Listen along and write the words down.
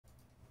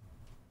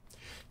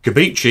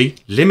Gabicci,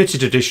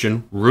 limited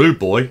edition,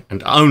 Rudeboy,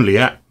 and only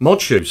at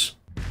Modshoes.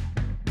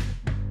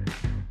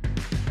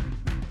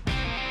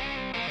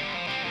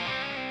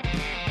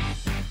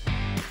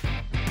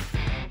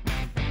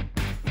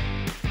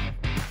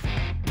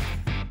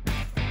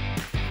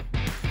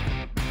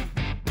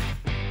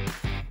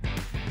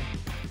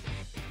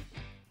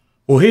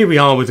 Well, here we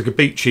are with the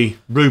Gabicci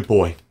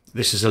Rudeboy.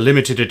 This is a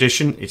limited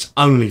edition. It's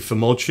only for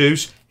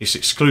Modshoes. It's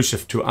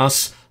exclusive to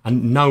us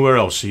and nowhere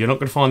else. So you're not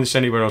going to find this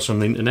anywhere else on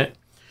the internet.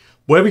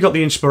 Where we got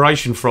the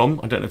inspiration from,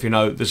 I don't know if you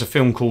know, there's a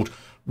film called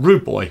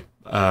Rudeboy.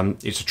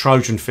 It's a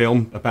Trojan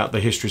film about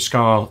the history of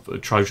Scar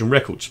Trojan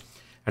Records.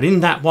 And in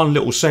that one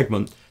little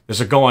segment,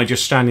 there's a guy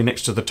just standing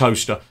next to the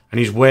toaster and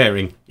he's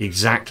wearing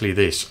exactly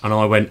this. And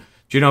I went,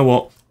 do you know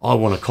what? I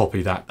want to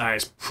copy that. That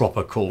is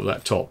proper cool,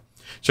 that top.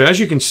 So as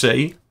you can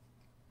see,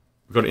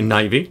 we've got it in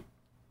navy.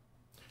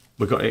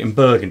 We've got it in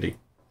burgundy.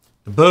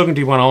 The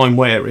burgundy one I'm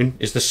wearing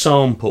is the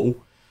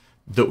sample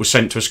that was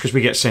sent to us because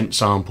we get sent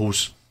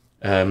samples.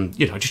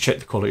 You know, just check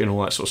the quality and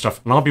all that sort of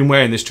stuff. And I've been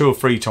wearing this 2 or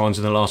 3 times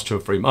in the last 2 or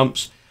 3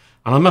 months.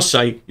 And I must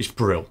say, it's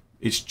brilliant.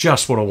 It's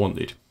just what I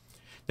wanted.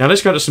 Now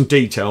let's go to some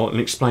detail and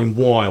explain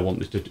why I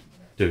wanted to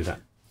do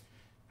that.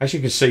 As you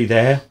can see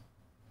there,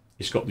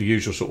 it's got the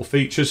usual sort of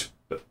features.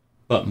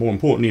 But more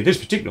importantly, this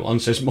particular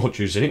one says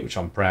Modshoes in it, which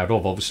I'm proud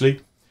of,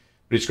 obviously.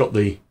 But it's got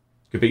the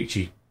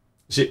Gabicci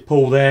zip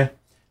pull there.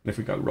 And if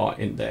we go right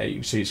in there, you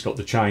can see it's got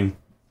the chain,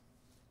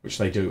 which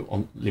they do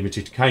on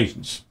limited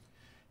occasions.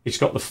 It's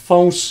got the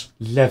false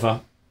leather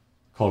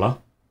collar,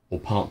 or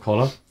part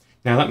collar.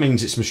 Now that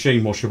means it's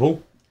machine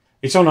washable.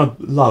 It's on a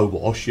low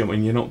wash. I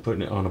mean, you're not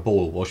putting it on a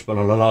boil wash, but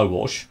on a low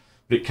wash.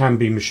 But it can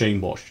be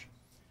machine washed.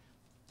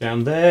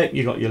 Down there,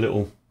 you got your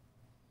little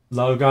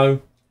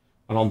logo.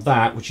 And on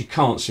that, which you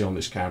can't see on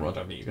this camera, I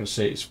don't think you can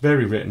see it. It's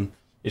very written.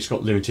 It's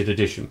got limited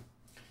edition.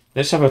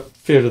 Let's have a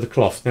feel of the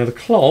cloth. Now the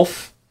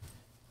cloth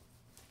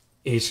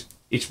it's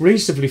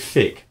reasonably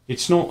thick.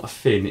 It's not a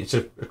thin. It's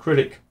an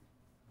acrylic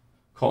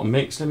cotton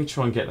mix. Let me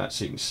try and get that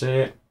so you can see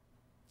it.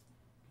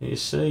 Here you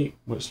see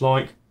what it's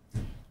like.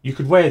 You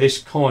could wear this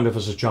kind of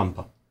as a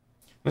jumper.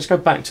 Let's go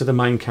back to the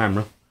main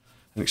camera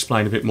and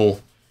explain a bit more.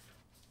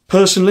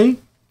 Personally,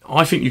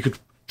 I think you could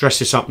dress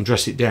this up and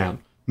dress it down.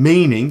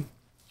 Meaning,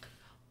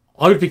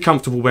 I would be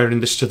comfortable wearing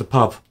this to the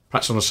pub,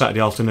 perhaps on a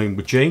Saturday afternoon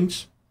with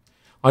jeans.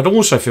 I'd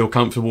also feel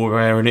comfortable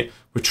wearing it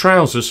with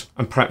trousers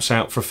and perhaps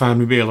out for a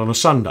family meal on a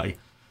Sunday.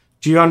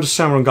 Do you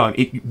understand where I'm going?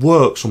 It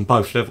works on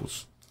both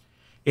levels.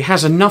 It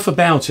has enough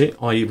about it,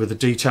 i.e. with the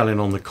detailing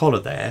on the collar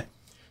there,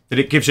 that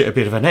it gives it a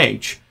bit of an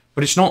edge,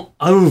 but it's not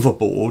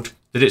overboard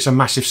that it's a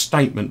massive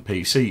statement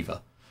piece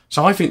either.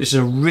 So I think this is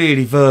a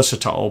really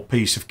versatile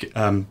piece of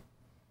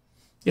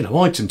you know,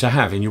 item to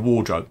have in your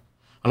wardrobe.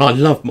 And I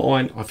love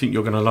mine. I think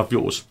you're going to love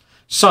yours.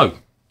 So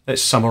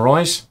let's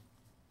summarise.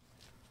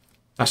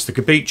 That's the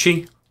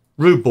Gabicci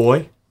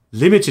Rudeboy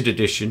limited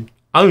edition,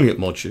 only at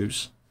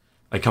Modshoes.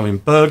 They come in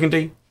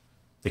burgundy,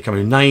 they come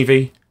in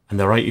navy, and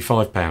they're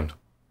 £85.